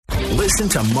Listen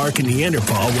to Mark and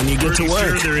Neanderpaul when you get to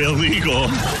work. Sure they're illegal.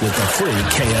 With the free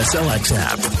KSLX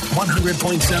app.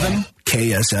 100.7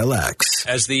 KSLX.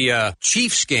 As the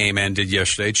Chiefs game ended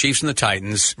yesterday, Chiefs and the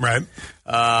Titans. Right.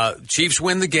 Chiefs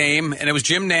win the game, and it was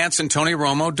Jim Nantz and Tony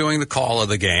Romo doing the call of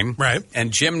the game. Right.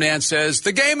 And Jim Nantz says,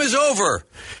 the game is over.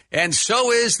 And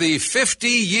so is the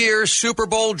 50-year Super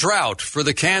Bowl drought for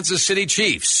the Kansas City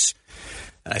Chiefs.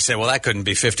 And I said, well, that couldn't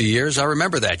be 50 years. I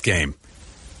remember that game.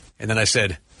 And then I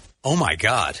said, oh, my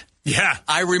God. Yeah.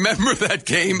 I remember that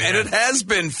game, and it has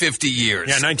been 50 years.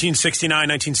 Yeah, 1969,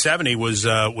 1970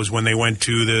 was when they went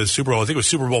to the Super Bowl. I think it was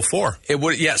Super Bowl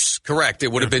IV. Yes, correct.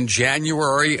 It would have been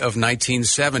January of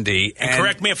 1970. And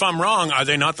correct me if I'm wrong, are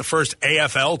they not the first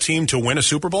AFL team to win a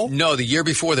Super Bowl? No, the year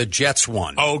before the Jets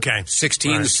won. Oh, okay.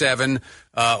 16-7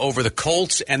 over the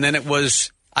Colts, and then it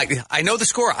was, I know the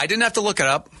score. I didn't have to look it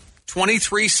up.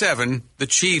 23-7, the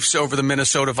Chiefs over the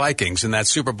Minnesota Vikings in that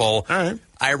Super Bowl. All right.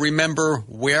 I remember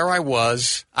where I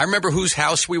was. I remember whose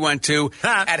house we went to.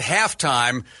 At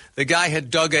halftime, the guy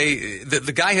had dug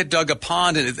a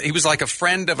pond, and he was like a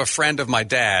friend of my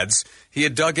dad's. He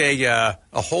had dug a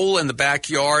hole in the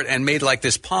backyard and made like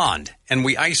this pond, and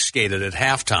we ice skated at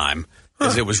halftime.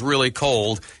 Because it was really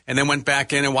cold, and then went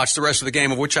back in and watched the rest of the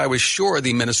game, of which I was sure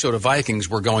the Minnesota Vikings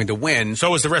were going to win. So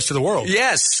was the rest of the world.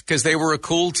 Yes, because they were a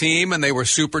cool team, and they were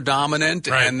super dominant,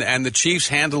 right. and the Chiefs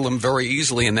handled them very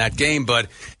easily in that game, but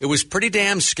it was pretty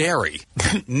damn scary,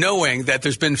 knowing that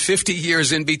there's been 50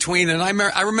 years in between, and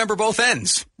I remember both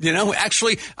ends. You know,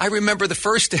 actually, I remember the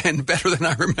first end better than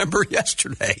I remember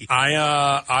yesterday.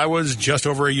 I was just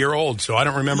over a year old, so I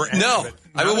don't remember any of it.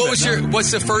 I mean, what's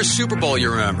the first Super Bowl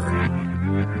you remember?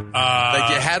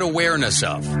 Like you had awareness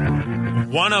of.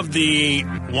 One of the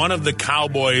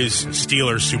Cowboys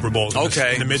Steelers Super Bowls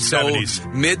in the mid-70s. So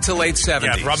mid to late 70s.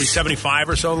 Yeah, probably 75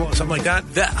 or so, something like that.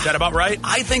 Is that about right?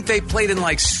 I think they played in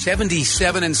like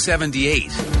 77 and 78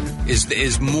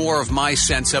 is more of my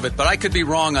sense of it, but I could be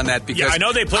wrong on that because yeah, I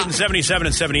know they played in 77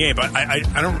 and 78, but I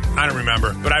don't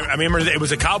remember. But I remember it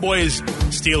was a Cowboys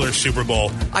Steelers Super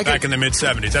Bowl back in the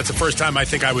mid-70s. That's the first time I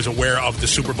think I was aware of the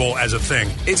Super Bowl as a thing.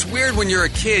 It's weird when you're a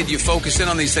kid, you focus in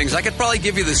on these things. I could probably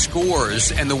give you the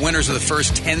scores and the winners of the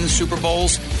first 10 Super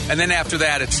Bowls, and then after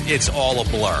that, it's all a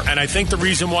blur. And I think the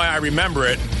reason why I remember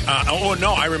it,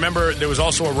 I remember there was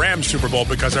also a Rams Super Bowl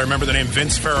because I remember the name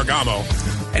Vince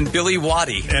Ferragamo. And Billy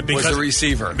Waddy was the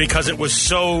receiver. Because it was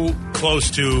so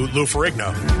close to Lou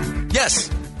Ferrigno. Yes.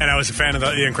 And I was a fan of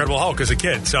the Incredible Hulk as a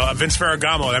kid. So Vince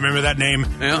Ferragamo, I remember that name.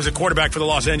 Yeah. He was a quarterback for the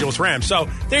Los Angeles Rams. So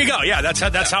there you go. Yeah,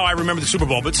 that's how I remember the Super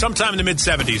Bowl. But sometime in the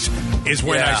mid-70s is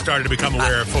when I started to become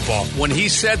aware of football. When he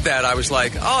said that, I was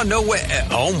like, oh, no way.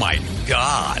 Oh, my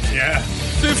God. Yeah.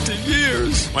 50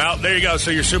 years. Well, there you go.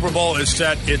 So your Super Bowl is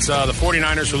set. It's the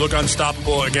 49ers who look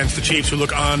unstoppable against the Chiefs who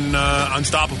look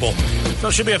unstoppable. So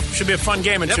it should be a fun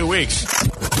game in 2 weeks.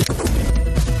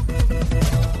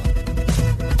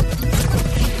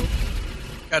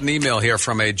 Got an email here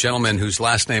from a gentleman whose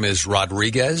last name is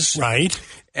Rodriguez. Right.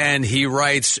 And he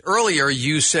writes, earlier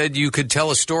you said you could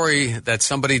tell a story that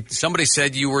somebody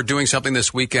said you were doing something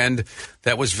this weekend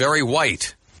that was very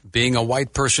white. Being a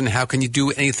white person, how can you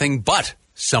do anything but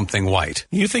something white?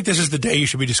 You think this is the day you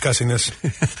should be discussing this?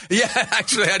 Yeah,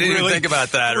 actually, I didn't even think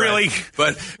about that. Really? Right?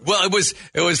 But, well, it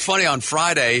was funny on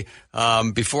Friday,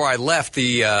 before I left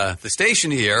the station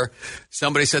here,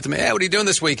 somebody said to me, hey, what are you doing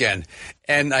this weekend?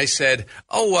 And I said,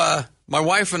 my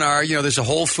wife and I, there's a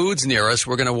Whole Foods near us.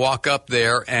 We're going to walk up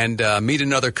there and meet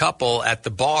another couple at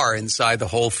the bar inside the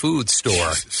Whole Foods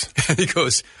store. And he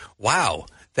goes, wow,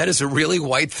 that is a really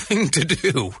white thing to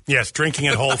do. Yes, drinking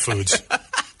at Whole Foods.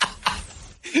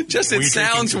 It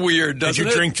sounds weird, doesn't it?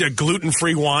 Did you drink a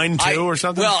gluten-free wine, too, or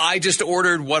something? Well, I just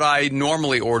ordered what I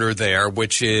normally order there,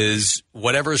 which is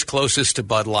whatever's closest to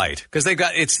Bud Light. Because they've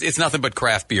got, it's nothing but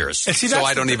craft beers. See, so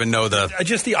I don't even know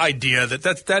just the idea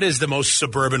that is the most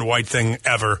suburban white thing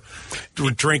ever,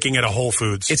 drinking at a Whole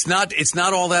Foods. It's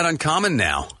not all that uncommon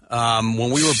now.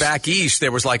 When we were back east,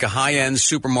 there was like a high-end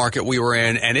supermarket we were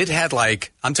in, and it had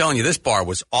I'm telling you, this bar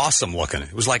was awesome looking.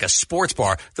 It was like a sports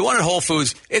bar. The one at Whole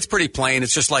Foods, it's pretty plain.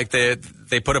 It's just like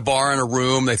they put a bar in a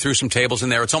room, they threw some tables in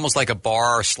there. It's almost like a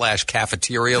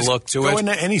bar/cafeteria look to it. Go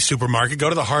into any supermarket, go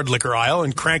to the hard liquor aisle,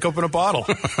 and crank open a bottle.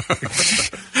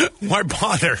 Why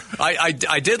bother?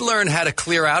 I did learn how to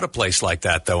clear out a place like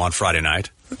that, though, on Friday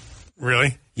night.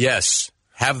 Really? Yes.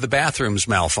 Have the bathrooms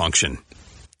malfunction.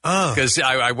 Oh. Because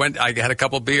I had a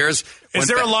couple beers, Is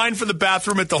there a line for the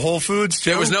bathroom at the Whole Foods,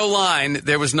 too? There was no line.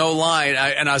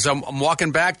 And as I'm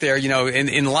walking back there,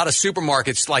 in a lot of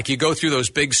supermarkets, like you go through those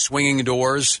big swinging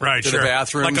doors to the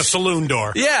bathrooms. Like a saloon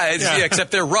door. Yeah,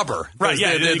 except they're rubber. Right,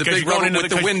 the big rubber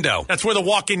with the window. That's where the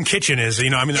walk-in kitchen is, the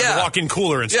walk-in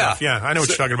cooler and stuff. Yeah, I know what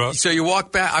you're talking about. So you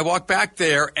walk back, I walk back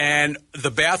there, and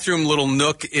the bathroom little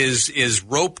nook is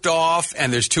roped off,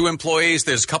 and there's 2 employees.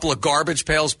 There's a couple of garbage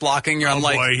pails blocking you. I'm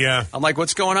like,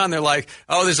 what's going on? They're like,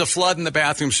 oh, there's a flood in the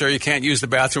bathroom, sir. You can't use the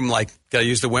bathroom. Like, gotta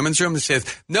use the women's room? They says,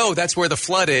 no, that's where the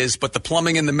flood is, but the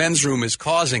plumbing in the men's room is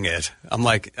causing it. I'm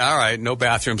like, all right, no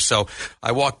bathroom. So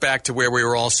I walked back to where we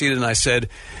were all seated, and I said,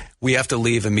 we have to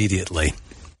leave immediately.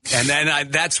 And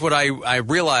then that's what I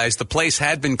realized. The place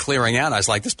had been clearing out. I was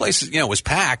like, this place, was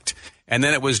packed, and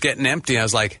then it was getting empty. I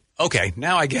was like, okay,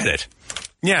 now I get it.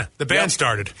 Yeah, the band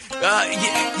started.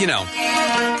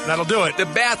 That'll do it. The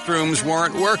bathrooms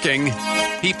weren't working.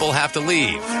 People have to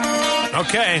leave.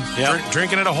 Okay. Yep.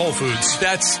 Drinking at a Whole Foods.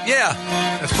 That's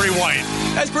pretty white.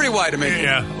 That's pretty white to me.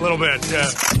 Yeah, a little bit. Yeah.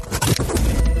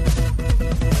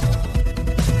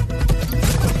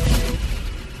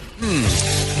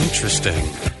 Interesting.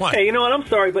 What? Hey, you know what? I'm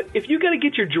sorry, but if you got to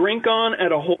get your drink on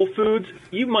at a Whole Foods,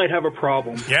 you might have a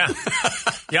problem. Yeah.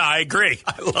 Yeah, I agree.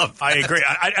 I agree.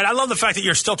 I love the fact that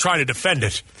you're still trying to defend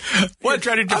it. What?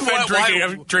 You're trying to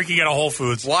defend drinking at a Whole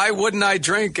Foods. Why wouldn't I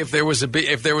drink if there was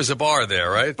a bar there,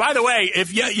 right? By the way,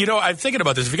 I'm thinking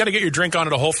about this. If you got to get your drink on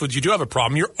at a Whole Foods, you do have a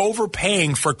problem. You're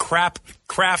overpaying for craft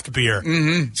beer.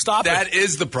 Mm-hmm. Stop it. That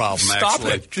is the problem, Stop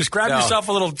it. Just grab yourself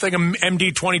a little thing of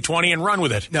MD 2020 and run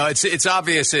with it. No, it's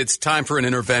obvious it's time for an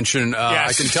intervention. Yes.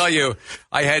 I can tell you,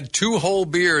 I had 2 whole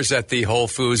beers at the Whole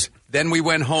Foods. Then we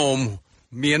went home,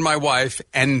 me and my wife,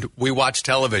 and we watched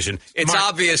television. It's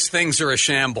obvious things are a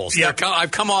shambles. Yeah.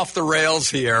 I've come off the rails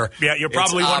here. Yeah, you're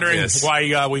probably wondering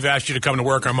why we've asked you to come to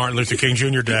work on Martin Luther King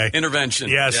Jr. Day. Intervention.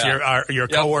 Yes, your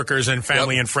coworkers and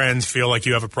family and friends feel like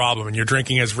you have a problem, and your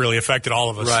drinking has really affected all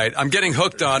of us. Right. I'm getting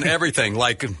hooked on everything,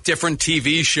 like different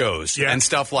TV shows and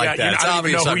stuff like that. I don't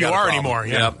even know who you are anymore.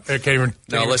 Yeah.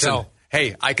 Now, listen.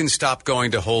 Hey, I can stop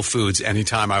going to Whole Foods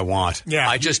anytime I want. Yeah.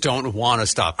 I just don't want to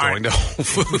stop going to Whole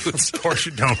Foods. Of course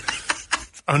you don't.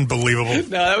 It's unbelievable. No,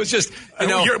 that was just,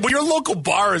 your local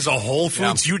bar is a Whole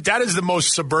Foods. Yeah. That is the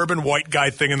most suburban white guy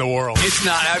thing in the world. It's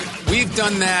not. We've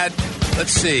done that,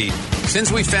 let's see,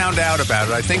 since we found out about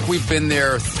it, I think we've been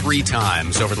there 3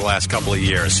 times over the last couple of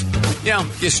years.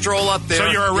 You stroll up there.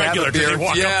 So you're a regular. Beer.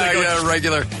 Walk up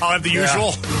regular. I'll have the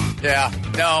usual. Yeah.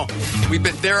 No, we've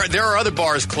been there. There are other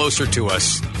bars closer to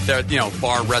us. There,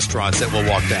 bar restaurants that we'll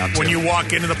walk down to. When you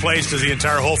walk into the place, does the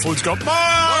entire Whole Foods go,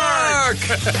 Mark?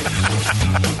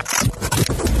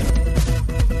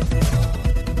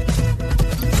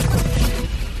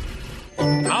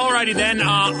 Alrighty then.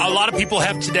 A lot of people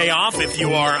have today off. If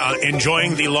you are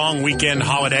enjoying the long weekend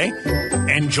holiday,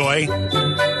 enjoy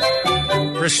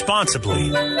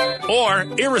responsibly or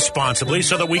irresponsibly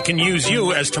so that we can use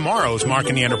you as tomorrow's Mark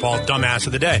and Neanderpaul Dumbass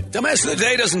of the Day. Dumbass of the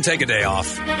Day doesn't take a day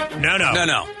off.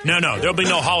 No. There'll be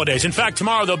no holidays. In fact,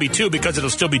 tomorrow there'll be 2 because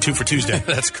it'll still be 2 for Tuesday.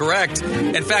 That's correct.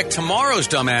 In fact, tomorrow's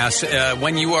Dumbass,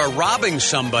 when you are robbing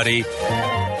somebody,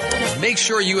 make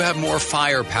sure you have more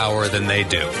firepower than they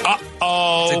do.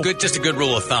 Uh-oh. It's just a good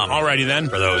rule of thumb. Alrighty then.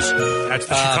 For those. That's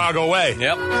the Chicago way.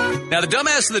 Yep. Now, the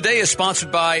Dumbass of the Day is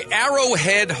sponsored by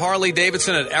Arrowhead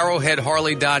Harley-Davidson at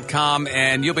arrowheadharley.com,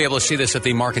 and you'll be able to see this at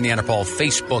the Mark and Neanderpaul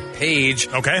Facebook page.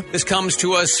 Okay. This comes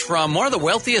to us from one of the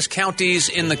wealthiest counties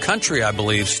in the country, I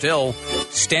believe, still,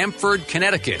 Stamford,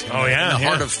 Connecticut. Oh, yeah. In the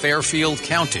heart of Fairfield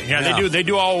County. Yeah, they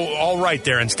do all right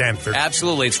there in Stamford.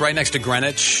 Absolutely. It's right next to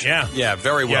Greenwich. Yeah. Yeah,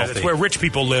 very wealthy. Yeah, that's where rich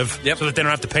people live so that they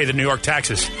don't have to pay the New York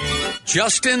taxes.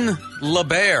 Justin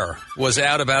LeBaire was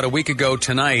out about a week ago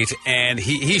tonight, and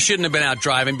he shouldn't have been out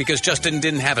driving because Justin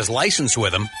didn't have his license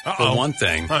with him, for one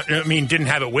thing. Didn't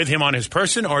have it with him on his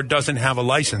person or doesn't have a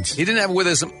license? He didn't have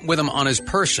it with him on his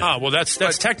person. Oh, well, that's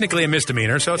technically a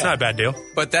misdemeanor, so it's not a bad deal.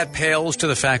 But that pales to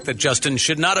the fact that Justin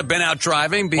should not have been out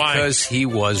driving because he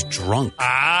was drunk.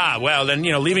 Well, then,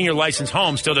 leaving your license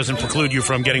home still doesn't preclude you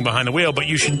from getting behind the wheel, but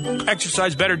you should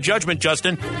exercise better judgment,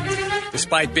 Justin.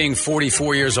 Despite being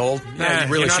 44 years old, you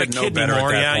really should know better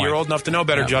anymore. at that point. You're old enough to know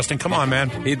better, Justin. Come on, man.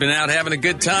 He'd been out having a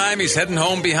good time. He's heading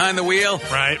home behind the wheel.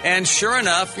 Right. And sure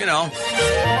enough,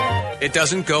 it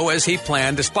doesn't go as he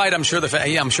planned, despite, I'm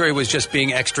sure he was just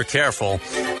being extra careful.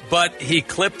 But he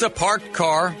clipped a parked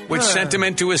car, which sent him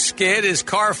into a skid. His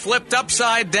car flipped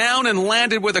upside down and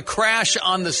landed with a crash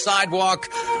on the sidewalk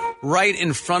right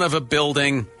in front of a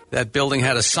building. that building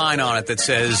had a sign on it that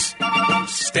says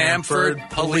Stamford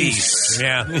Police.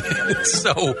 Yeah.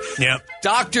 So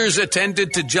doctors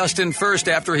attended to Justin first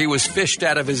after he was fished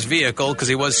out of his vehicle because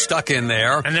he was stuck in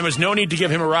there. And there was no need to give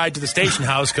him a ride to the station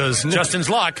house because Justin's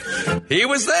luck. He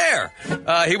was there.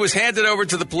 He was handed over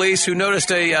to the police, who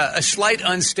noticed a slight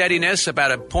unsteadiness,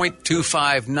 about a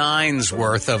 .259's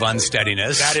worth of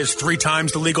unsteadiness. That is 3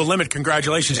 times the legal limit.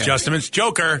 Congratulations, Justin. It's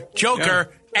Joker,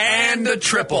 and a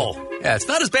triple. Yeah, it's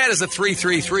not as bad as the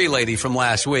 333 lady from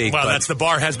last week. Well, that's the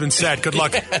bar has been set. Good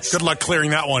luck. Yes. Good luck clearing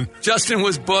that one. Justin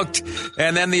was booked,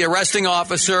 and then the arresting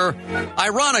officer,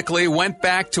 ironically, went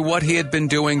back to what he had been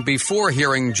doing before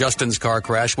hearing Justin's car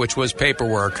crash, which was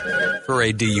paperwork for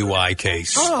a DUI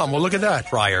case. Oh, well, look at that.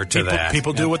 Prior to that.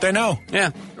 People do what they know. Yeah.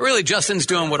 Really, Justin's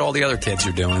doing what all the other kids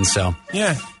are doing, so.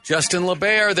 Yeah. Justin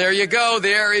LeBaire, there you go.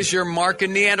 There is your Mark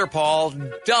and Neanderpaul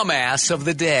dumbass of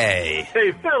the day.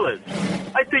 Hey, fellas,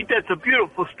 I think that's a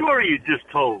beautiful story you just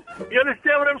told. You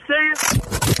understand what I'm saying?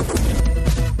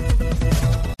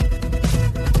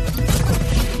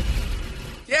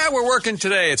 Yeah, we're working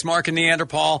today. It's Mark and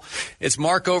Neanderpaul. It's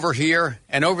Mark over here,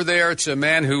 and over there it's a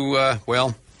man who,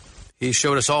 he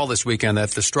showed us all this weekend that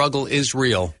the struggle is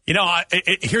real. You know,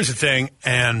 here's the thing,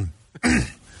 and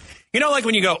like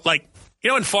when you go,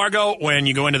 in Fargo, when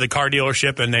you go into the car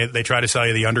dealership and they try to sell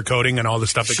you the undercoating and all the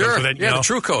stuff that comes with it. Yeah, the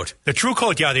True Coat. The True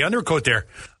Coat, yeah, the undercoat there.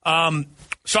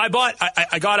 So I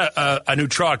got a new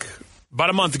truck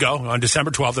about a month ago. On December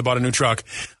 12th, I bought a new truck.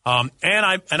 And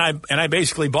I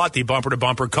basically bought the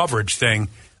bumper-to-bumper coverage thing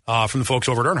from the folks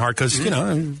over at Earnhardt because,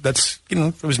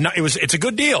 it's a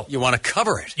good deal. You want to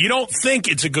cover it. You don't think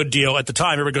it's a good deal at the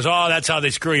time. Everybody goes, oh, that's how they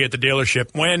screw you at the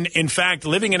dealership. When, in fact,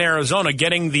 living in Arizona,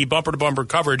 getting the bumper-to-bumper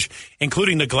coverage,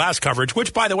 including the glass coverage,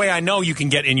 which, by the way, I know you can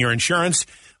get in your insurance,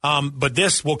 but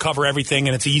this will cover everything,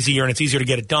 and it's easier to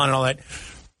get it done and all that.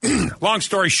 Long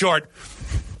story short,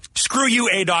 screw you,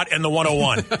 ADOT, and the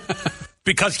 101.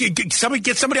 Because get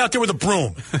somebody out there with a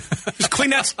broom. Just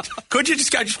clean that. Could you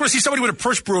just want to see somebody with a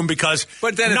push broom? Because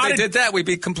but then if they did that, we'd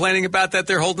be complaining about that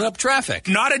they're holding up traffic.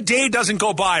 Not a day doesn't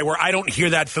go by where I don't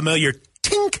hear that familiar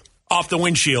tink off the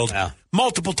windshield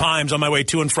multiple times on my way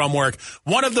to and from work.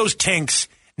 One of those tinks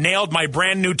nailed my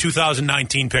brand new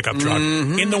 2019 pickup truck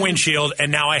in the windshield,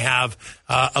 and now I have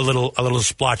a little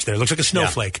splotch there. It looks like a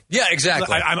snowflake. Yeah,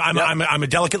 exactly. I'm a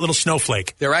delicate little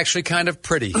snowflake. They're actually kind of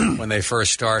pretty when they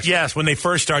first start. Yes, when they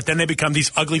first start, then they become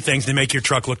these ugly things. They make your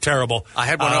truck look terrible. I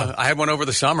had one over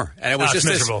the summer, and it was just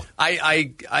miserable.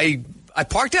 I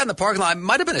parked out in the parking lot. It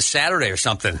might have been a Saturday or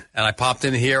something, and I popped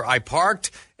in here. I parked,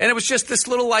 and it was just this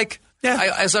little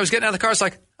as I was getting out of the car, it's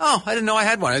like, oh, I didn't know I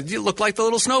had one. It looked like the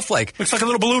little snowflake. Looks like a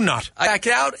little balloon knot. I backed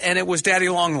out, and it was Daddy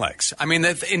Longlegs. I mean,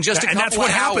 in just a couple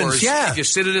of hours, if you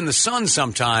sit it in the sun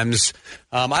sometimes,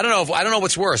 I don't know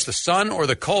what's worse, the sun or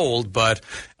the cold, but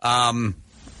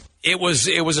it was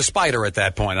a spider at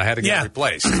that point. I had to get it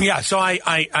replaced. Yeah, so and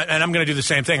I'm going to do the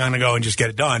same thing. I'm going to go and just get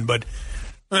it done, but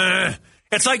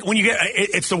it's like when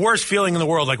it's the worst feeling in the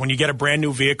world, like when you get a brand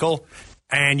new vehicle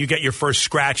and you get your first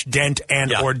scratch, dent,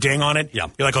 and or ding on it. Yeah.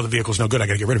 You're like, oh, the vehicle's no good. I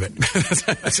got to get rid of it.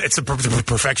 The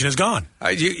perfection is gone.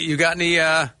 You got any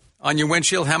on your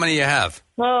windshield? How many you have?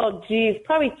 Oh, geez,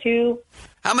 probably 2.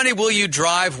 How many will you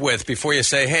drive with before you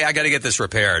say, hey, I got to get this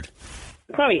repaired?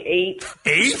 Probably 8. 8?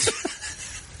 8?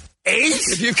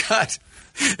 If you've got...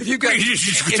 you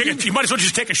might as well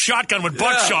just take a shotgun with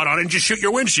buckshot on it and just shoot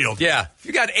your windshield. Yeah. If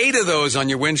you got 8 of those on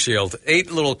your windshield,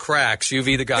 8 little cracks, you've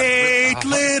either got... 8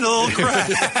 little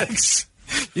cracks.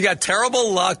 You got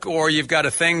terrible luck, or you've got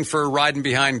a thing for riding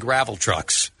behind gravel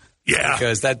trucks. Yeah.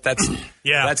 Because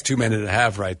that's too many to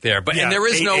have right there. But and there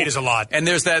is 8 is a lot. And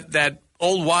there's that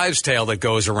old wives' tale that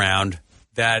goes around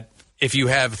that... If you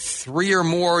have 3 or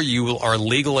more, you are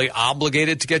legally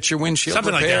obligated to get your windshield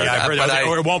repaired. Something like that, yeah, I've heard that.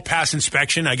 Or it won't pass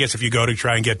inspection, I guess, if you go to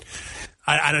try and get...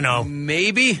 I don't know.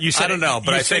 Maybe? I don't know,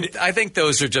 but I think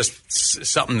those are just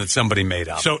something that somebody made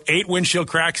up. So 8 windshield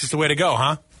cracks is the way to go,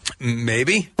 huh?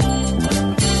 Maybe.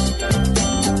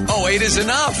 Oh, 8 is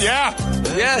enough. Yeah.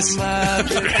 Yes.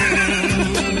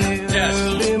 Yes.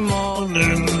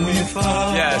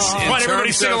 Come on,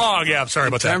 everybody sing along. Yeah, I'm sorry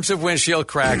about that. In terms of windshield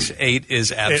cracks, 8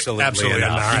 is absolutely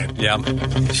enough. All right. Yeah.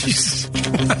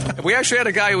 We actually had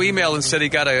a guy who emailed and said he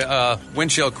got a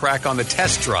windshield crack on the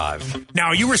test drive. Now,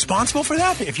 are you responsible for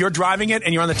that? If you're driving it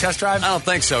and you're on the test drive? I don't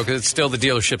think so, because it's still the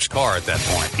dealership's car at that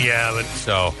point. Yeah, but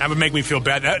that would make me feel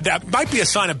bad. That might be a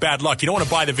sign of bad luck. You don't want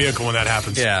to buy the vehicle when that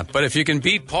happens. Yeah, but if you can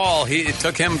beat Paul, it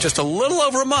took him just a little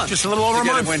over a month. Just a little over a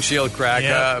month. Get a windshield crack.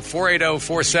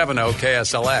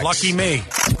 480-470-KSLX. Lucky me.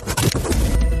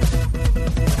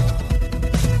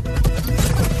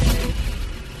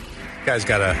 guy's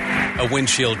got a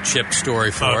windshield chip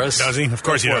story for us. Does he? Of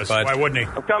course he does. Why wouldn't he?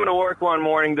 I'm coming to work one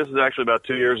morning. This is actually about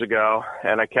 2 years ago,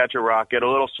 and I catch a rock, get a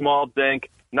little small dink.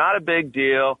 Not a big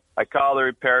deal. I call the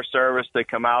repair service. They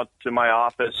come out to my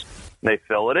office, and they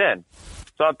fill it in.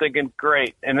 So I'm thinking,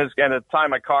 great. And at the time,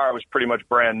 my car was pretty much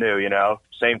brand new,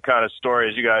 Same kind of story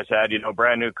as you guys had,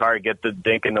 brand new car, get the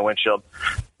dink in the windshield.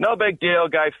 No big deal.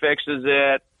 Guy fixes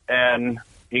it, and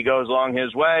he goes along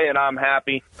his way, and I'm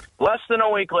happy. Less than a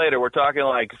week later, we're talking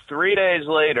like 3 days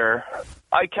later,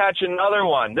 I catch another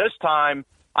one. This time,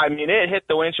 it hit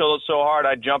the windshield so hard,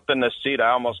 I jumped in the seat.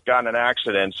 I almost got in an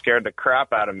accident, scared the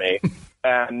crap out of me.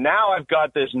 And now I've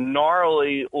got this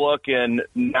gnarly-looking,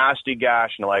 nasty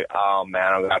gash, and I'm like, oh,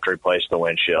 man, I'm going to have to replace the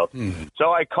windshield.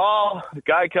 So I call. The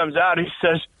guy comes out. He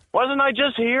says, wasn't I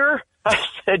just here? I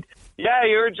said, yeah,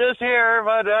 you were just here,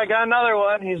 but I got another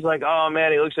one. He's like, oh,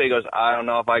 man. He looks at it. He goes, I don't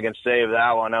know if I can save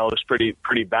that one. That looks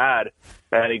pretty bad.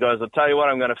 And he goes, I'll tell you what,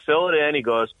 I'm going to fill it in. He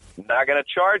goes, I'm not going to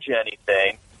charge you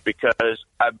anything because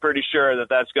I'm pretty sure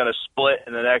that's going to split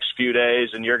in the next few days,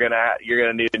 and you're going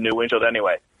to need a new windshield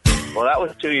anyway. Well, that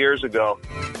was 2 years ago,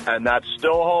 and that's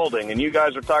still holding. And you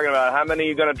guys are talking about how many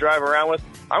you're going to drive around with.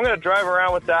 I'm going to drive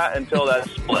around with that until that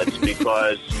splits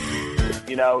because,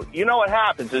 you know what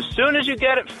happens. As soon as you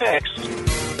get it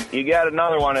fixed, you get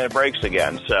another one and it breaks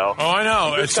again. So. Oh, I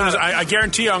know. As soon as I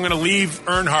guarantee you I'm going to leave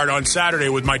Earnhardt on Saturday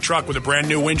with my truck with a brand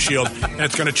new windshield, and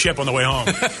it's going to chip on the way home.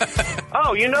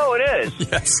 Oh, it is.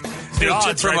 Yes. The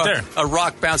odds right there. A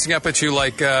rock bouncing up at you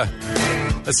like...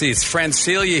 Let's see, it's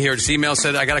Francilia here. This email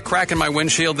said, I got a crack in my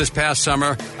windshield this past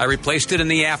summer. I replaced it in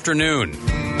the afternoon.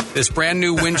 This brand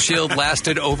new windshield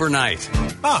lasted overnight.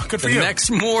 Oh, good for you. The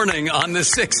next morning on the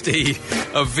 60,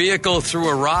 a vehicle threw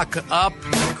a rock up,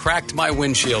 cracked my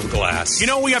windshield glass. You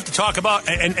know what we have to talk about?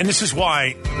 And this is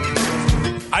why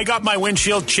I got my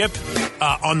windshield chip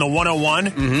on the 101.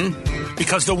 Mm-hmm.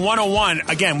 Because the 101,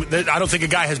 again, I don't think a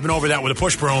guy has been over that with a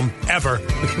push broom ever.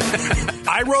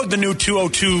 I rode the new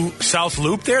 202 South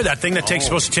Loop there, that thing that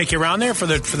supposed to take you around there for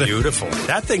the beautiful.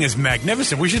 That thing is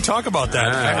magnificent. We should talk about that.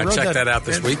 I'll check that out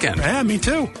this weekend. Yeah, me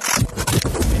too.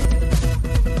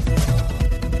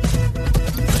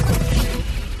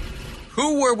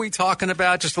 Who were we talking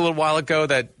about just a little while ago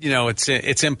that,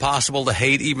 it's impossible to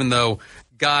hate, even though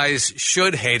guys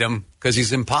should hate him because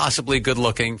he's impossibly good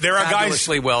looking,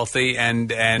 fabulously wealthy, and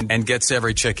gets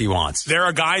every chick he wants. There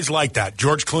are guys like that.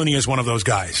 George Clooney is one of those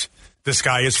guys. This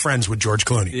guy is friends with George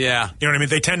Clooney. Yeah, you know what I mean.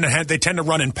 They tend to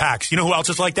run in packs. You know who else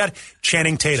is like that?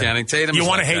 Channing Tatum. Channing Tatum. You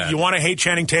want to hate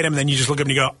Channing Tatum, and then you just look at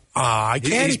him and you go, I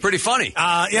can't. He's pretty funny.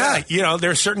 Yeah. There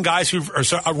are certain guys who are.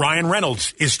 Ryan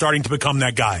Reynolds is starting to become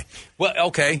that guy. Well,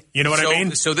 okay. You know what I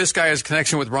mean? So this guy has a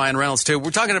connection with Ryan Reynolds, too.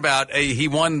 We're talking about he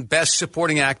won Best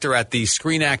Supporting Actor at the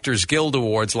Screen Actors Guild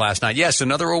Awards last night. Yes,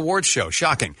 another awards show.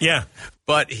 Shocking. Yeah.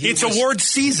 But it's awards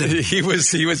season. He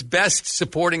was Best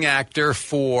Supporting Actor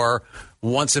for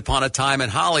Once Upon a Time in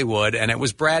Hollywood, and it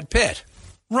was Brad Pitt.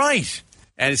 Right.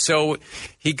 And so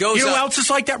he goes. You know who else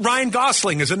is like that? Ryan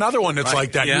Gosling is another one that's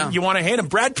like that. Yeah. You want to hate him.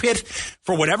 Brad Pitt,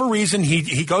 for whatever reason,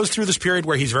 he goes through this period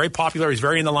where he's very popular, he's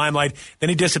very in the limelight, then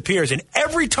he disappears, and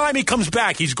every time he comes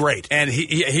back, he's great. And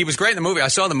he was great in the movie. I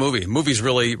saw the movie. The movie's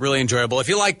really, really enjoyable. If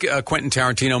you like Quentin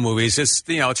Tarantino movies,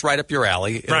 it's right up your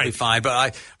alley. It'll be fine.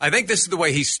 But I think this is the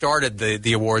way he started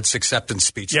the awards acceptance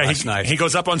speech last night. He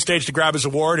goes up on stage to grab his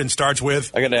award and starts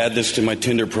with, I got to add this to my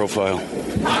Tinder profile.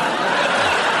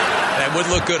 That would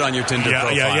look good on your Tinder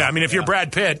profile. Yeah. I mean, if you're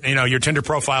Brad Pitt, your Tinder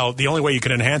profile, the only way you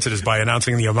can enhance it is by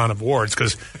announcing the amount of awards,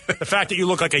 because the fact that you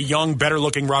look like a young,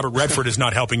 better-looking Robert Redford is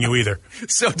not helping you either.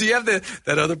 So do you have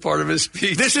that other part of his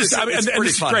speech? This is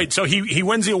great. So he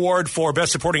wins the award for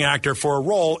Best Supporting Actor for a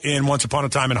role in Once Upon a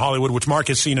Time in Hollywood, which Mark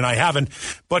has seen and I haven't.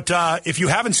 But if you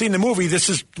haven't seen the movie, this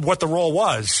is what the role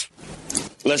was.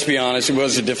 Let's be honest, it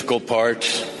was a difficult part.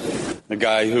 The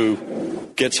guy who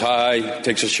gets high,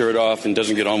 takes his shirt off, and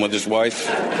doesn't get on with his wife.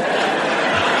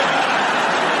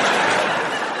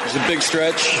 It's a big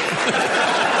stretch.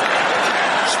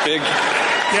 It's big.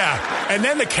 Yeah, and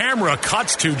then the camera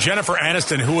cuts to Jennifer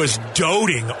Aniston, who is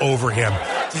doting over him.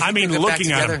 I mean,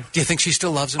 looking at him. Do you think she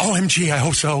still loves him? OMG, I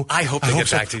hope so. I hope they get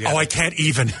back together. Oh, I can't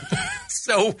even.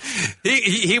 So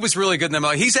he was really good in the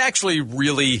movie. He's actually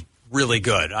really really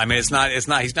good. I mean, he's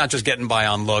not just getting by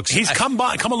on looks. He's come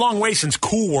a long way since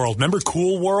Cool World. Remember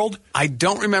Cool World? I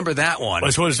don't remember that one.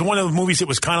 It was one of the movies that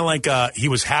was kind of like he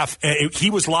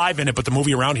was live in it, but the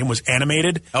movie around him was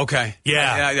animated. Okay.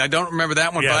 Yeah. I don't remember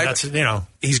that one. Yeah, but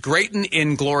he's great in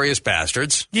Inglourious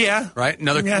Bastards. Yeah. Right?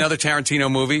 Another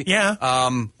Tarantino movie. Yeah.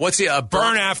 What's the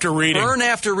Burn After Reading. Burn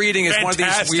After Reading is Fantastic.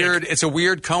 one of these weird. It's a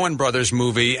weird Coen Brothers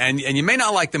movie, and you may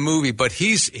not like the movie, but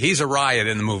he's a riot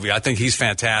in the movie. I think he's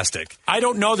fantastic. I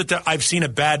don't know that I've seen a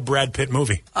bad Brad Pitt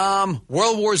movie.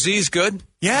 World War Z is good.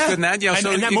 Yeah. Good in that.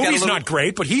 And that movie's not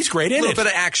great, but he's great in it. A little bit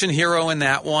of action hero in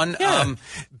that one. Yeah.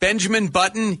 Benjamin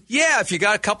Button. Yeah, if you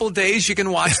got a couple of days, you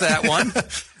can watch that one.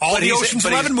 All the Ocean's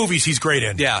 11 movies he's great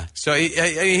in. Yeah. So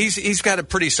he's got a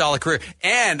pretty solid career.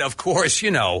 And, of course,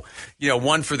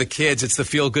 one for the kids. It's the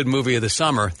feel-good movie of the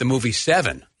summer, the movie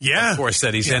Seven. Yeah. Of course,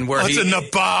 that he's in. What's in the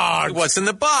box? What's in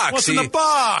the box? What's in the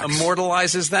box?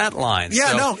 Immortalizes that line.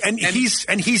 Yeah,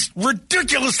 he's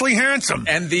ridiculously handsome.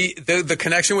 And the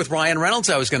connection with Ryan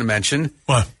Reynolds I was going to mention.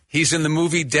 What? He's in the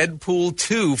movie Deadpool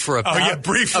 2 for about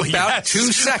 2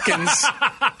 seconds.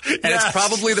 And it's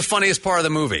probably the funniest part of the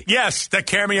movie. Yes, that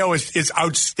cameo is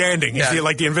outstanding. He's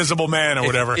like the Invisible Man or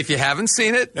whatever. If you haven't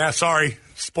seen it. Yeah, sorry.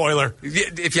 Spoiler.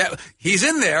 He's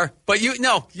in there, but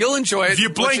you'll enjoy it. If you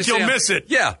blink, you'll miss it.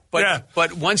 Yeah,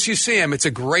 but once you see him, it's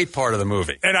a great part of the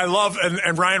movie. And I love,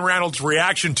 and Ryan Reynolds'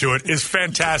 reaction to it is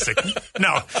fantastic.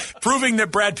 Proving that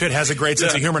Brad Pitt has a great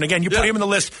sense of humor. And again, you put him in the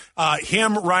list.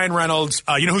 Ryan Reynolds.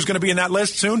 You know who's going to be in that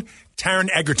list soon? Taron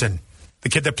Egerton. The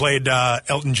kid that played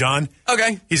Elton John.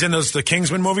 Okay. He's in the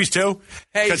Kingsman movies, too.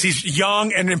 Hey. Because he's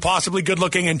young and impossibly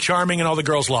good-looking and charming, and all the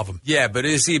girls love him. Yeah, but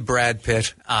is he Brad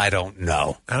Pitt? I don't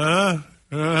know.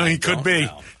 He could be.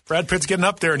 Know. Brad Pitt's getting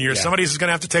up there in years. Yeah. Somebody's going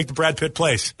to have to take the Brad Pitt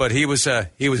place. But he was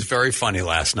very funny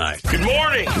last night. Good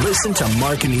morning. Listen to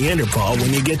Mark and Neanderpaul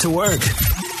when you get to work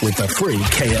with the free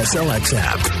KSLX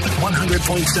app.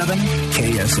 100.7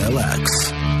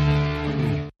 KSLX.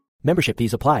 Membership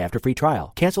fees apply after free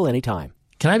trial. Cancel anytime.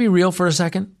 Can I be real for a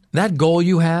second? That goal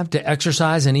you have to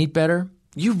exercise and eat better,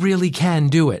 you really can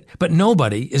do it. But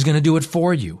nobody is going to do it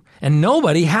for you. And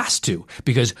nobody has to,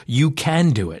 because you can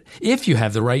do it if you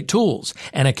have the right tools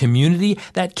and a community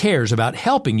that cares about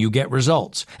helping you get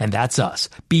results. And that's us,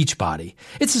 Beachbody.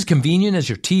 It's as convenient as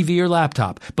your TV or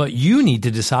laptop, but you need to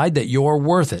decide that you're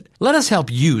worth it. Let us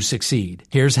help you succeed.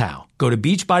 Here's how. Go to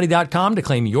beachbody.com to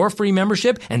claim your free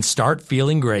membership and start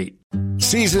feeling great.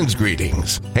 Season's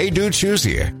greetings. Hey Dude Shoes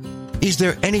here. Is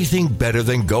there anything better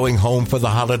than going home for the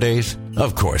holidays?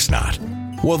 Of course not.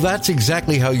 Well, that's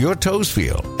exactly how your toes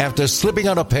feel after slipping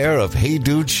on a pair of Hey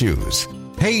Dude shoes.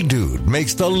 Hey Dude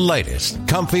makes the lightest,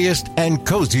 comfiest, and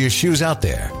coziest shoes out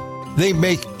there. They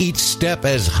make each step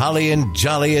as holly and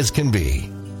jolly as can be.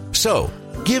 So,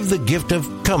 give the gift of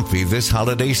comfy this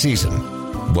holiday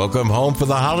season. Welcome home for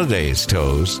the holidays,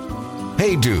 toes.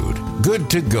 Hey Dude, good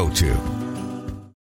to go to.